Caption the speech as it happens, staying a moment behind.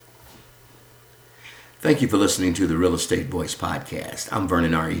Thank you for listening to the Real Estate Voice podcast. I'm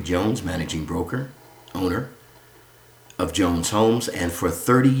Vernon R.E. Jones, managing broker, owner of Jones Homes, and for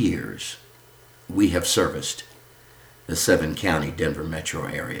 30 years, we have serviced the 7-county Denver metro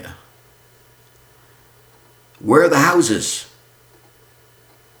area. Where are the houses?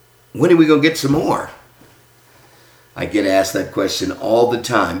 When are we going to get some more? I get asked that question all the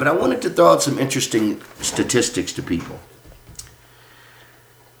time, but I wanted to throw out some interesting statistics to people.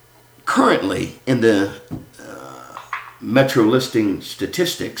 Currently, in the metro listing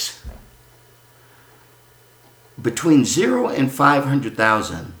statistics, between 0 and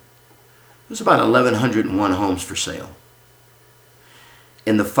 500,000, there's about 1,101 homes for sale.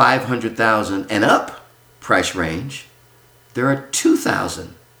 In the 500,000 and up price range, there are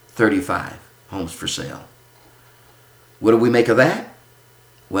 2,035 homes for sale. What do we make of that?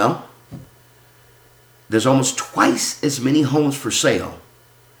 Well, there's almost twice as many homes for sale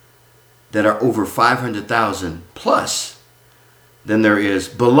that are over 500,000 plus than there is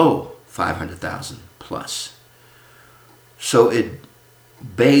below 500,000 plus. So it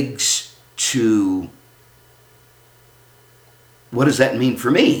begs to, what does that mean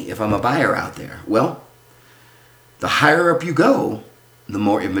for me if I'm a buyer out there? Well, the higher up you go, the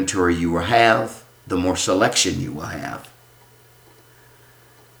more inventory you will have, the more selection you will have.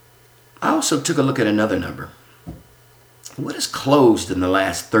 I also took a look at another number. What is closed in the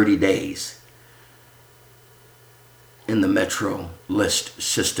last 30 days in the metro list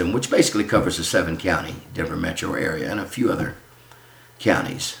system, which basically covers the 7-county Denver metro area and a few other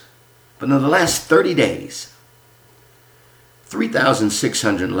counties? But in the last 30 days,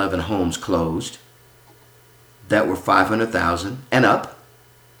 3,611 homes closed that were 500,000 and up.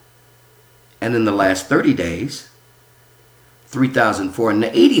 And in the last 30 days,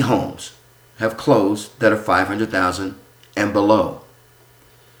 3,480 homes have closed that are 500,000 and below.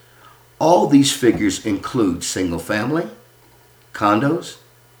 All these figures include single family, condos,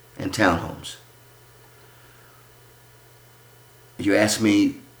 and townhomes. You ask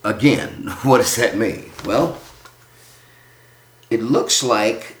me again, what does that mean? Well, it looks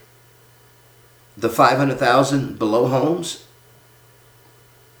like the 500,000 below homes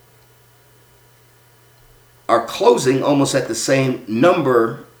are closing almost at the same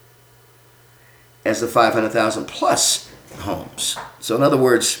number as the 500,000 plus homes. So in other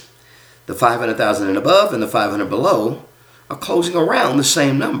words, the 500,000 and above and the 500 below are closing around the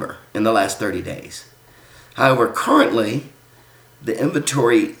same number in the last 30 days. However, currently, the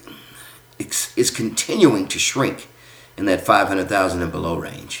inventory is continuing to shrink in that 500,000 and below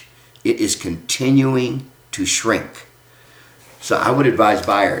range. It is continuing to shrink. So I would advise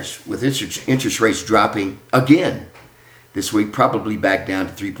buyers, with interest rates dropping again this week, probably back down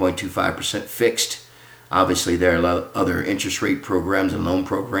to 3.25% fixed. Obviously, there are other interest rate programs and loan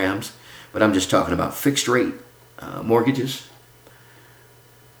programs, but I'm just talking about fixed rate mortgages.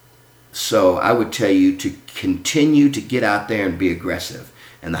 So I would tell you to continue to get out there and be aggressive.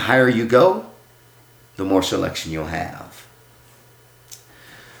 And the higher you go, the more selection you'll have.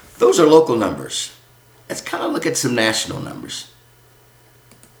 Those are local numbers. Let's kind of look at some national numbers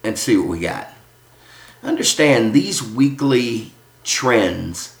and see what we got. Understand these weekly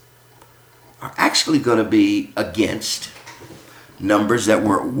trends are actually going to be against numbers that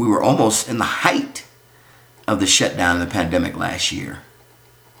we were almost in the height of the shutdown of the pandemic last year.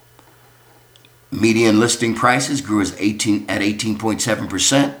 Median listing prices grew at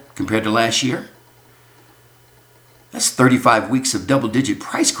 18.7% compared to last year. That's 35 weeks of double-digit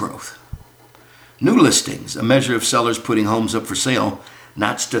price growth. New listings, a measure of sellers putting homes up for sale,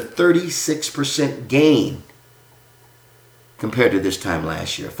 notched a 36% gain compared to this time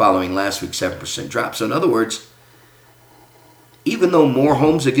last year, following last week's 7% drop. So in other words, even though more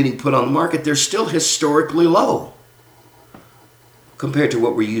homes are getting put on the market, they're still historically low compared to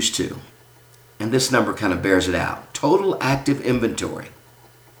what we're used to. And this number kind of bears it out. Total active inventory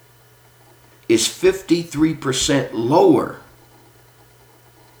is 53% lower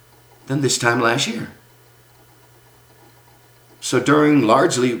than this time last year. So during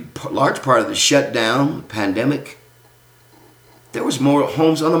large part of the shutdown, pandemic, there was more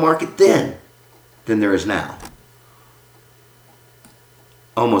homes on the market then than there is now.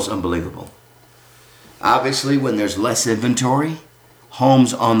 Almost unbelievable. Obviously, when there's less inventory,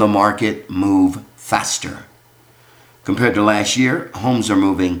 homes on the market move faster. Compared to last year, homes are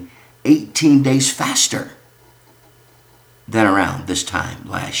moving 18 days faster than around this time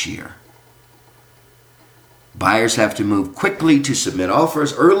last year. Buyers have to move quickly to submit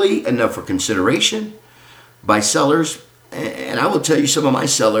offers early enough for consideration by sellers. And I will tell you, some of my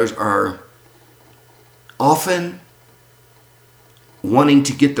sellers are often wanting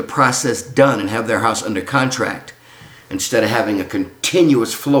to get the process done and have their house under contract instead of having a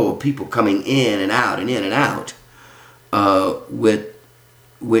continuous flow of people coming in and out and in and out,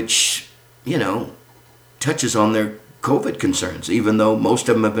 which, touches on their COVID concerns, even though most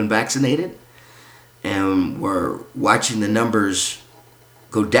of them have been vaccinated. And we're watching the numbers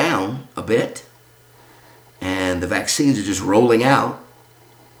go down a bit. And the vaccines are just rolling out.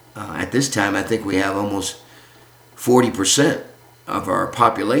 At this time, I think we have almost 40% of our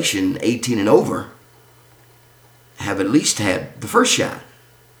population, 18 and over, have at least had the first shot.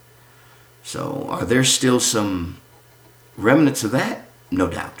 So are there still some remnants of that? No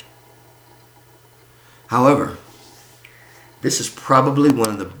doubt. However, this is probably one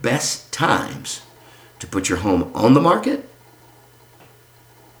of the best times to put your home on the market,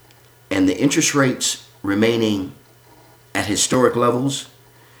 and the interest rates remaining at historic levels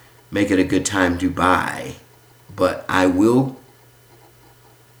make it a good time to buy. But I will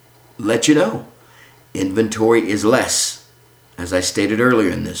let you know, inventory is less, as I stated earlier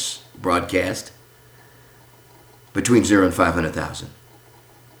in this broadcast, between 0 and 500,000.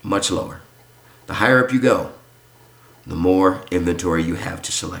 Much lower. The higher up you go, the more inventory you have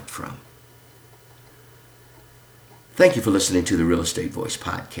to select from. Thank you for listening to the Real Estate Voice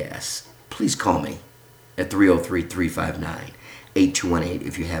podcast. Please call me at 303-359-8218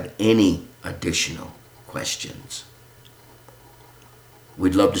 if you have any additional questions.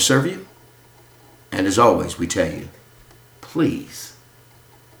 We'd love to serve you. And as always, we tell you, please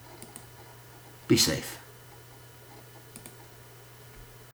be safe.